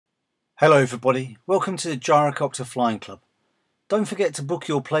Hello everybody, welcome to the Gyrocopter Flying Club. Don't forget to book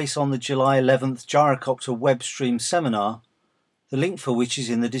your place on the July 11th Gyrocopter web stream seminar, the link for which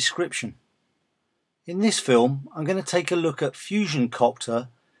is in the description. In this film I'm going to take a look at Fusioncopter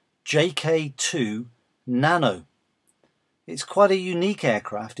JK-2 NANO. It's quite a unique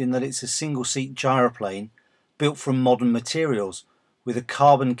aircraft in that it's a single-seat gyroplane built from modern materials with a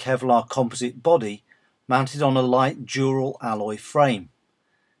carbon Kevlar composite body mounted on a light dural alloy frame.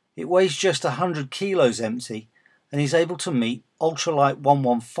 It weighs just 100 kilos empty and is able to meet ultralight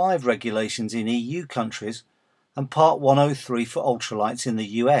 115 regulations in EU countries and Part 103 for ultralights in the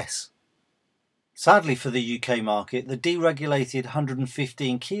US. Sadly for the UK market, the deregulated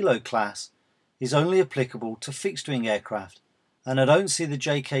 115 kilo class is only applicable to fixed-wing aircraft, and I don't see the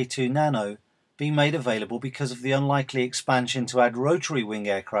JK-2 NANO being made available because of the unlikely expansion to add rotary wing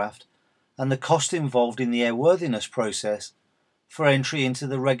aircraft and the cost involved in the airworthiness process for entry into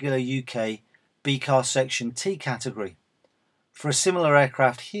the regular UK B-Car Section T category. For a similar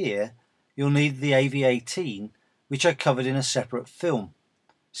aircraft here, you'll need the AV-18, which I covered in a separate film.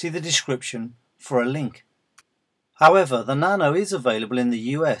 See the description for a link. However, the Nano is available in the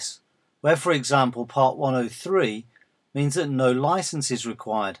US, where for example Part 103 means that no license is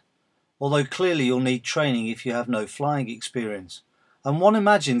required, although clearly you'll need training if you have no flying experience. And one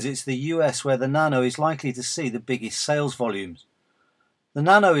imagines it's the US where the Nano is likely to see the biggest sales volumes. The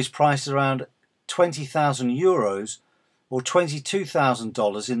Nano is priced around €20,000 or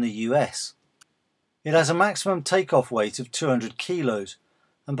 $22,000 in the US. It has a maximum takeoff weight of 200 kilos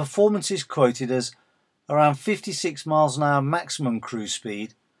and performance is quoted as around 56 miles an hour maximum cruise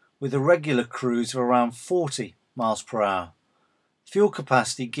speed with a regular cruise of around 40 miles per hour. Fuel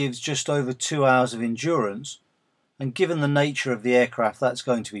capacity gives just over 2 hours of endurance, and given the nature of the aircraft that's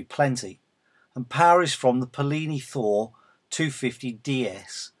going to be plenty, and power is from the Polini Thor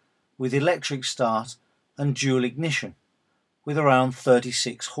 250DS with electric start and dual ignition with around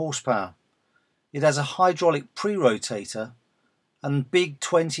 36 horsepower. It has a hydraulic pre-rotator and big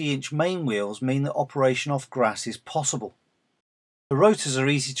 20-inch main wheels mean that operation off grass is possible. The rotors are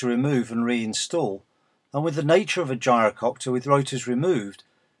easy to remove and reinstall, and with the nature of a gyrocopter with rotors removed,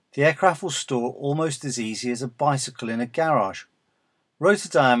 the aircraft will store almost as easy as a bicycle in a garage. Rotor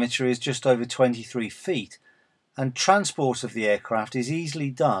diameter is just over 23 feet and transport of the aircraft is easily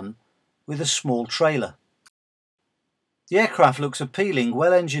done with a small trailer. The aircraft looks appealing,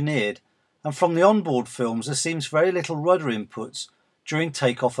 well engineered, and from the onboard films there seems very little rudder inputs during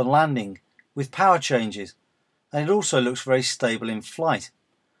takeoff and landing with power changes, and it also looks very stable in flight.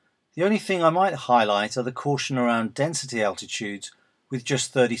 The only thing I might highlight are the caution around density altitudes with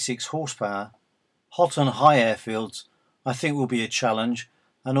just 36 horsepower. Hot and high airfields I think will be a challenge,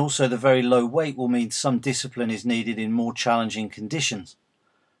 and also the very low weight will mean some discipline is needed in more challenging conditions.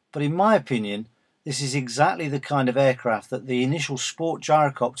 But in my opinion, this is exactly the kind of aircraft that the initial sport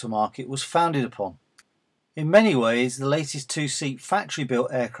gyrocopter market was founded upon. In many ways, the latest two-seat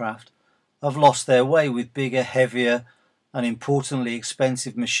factory-built aircraft have lost their way with bigger, heavier and importantly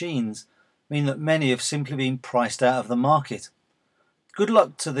expensive machines mean that many have simply been priced out of the market. Good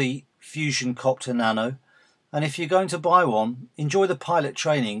luck to the Fusioncopter NANO, and if you're going to buy one, enjoy the pilot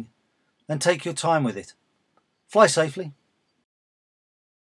training and take your time with it. Fly safely.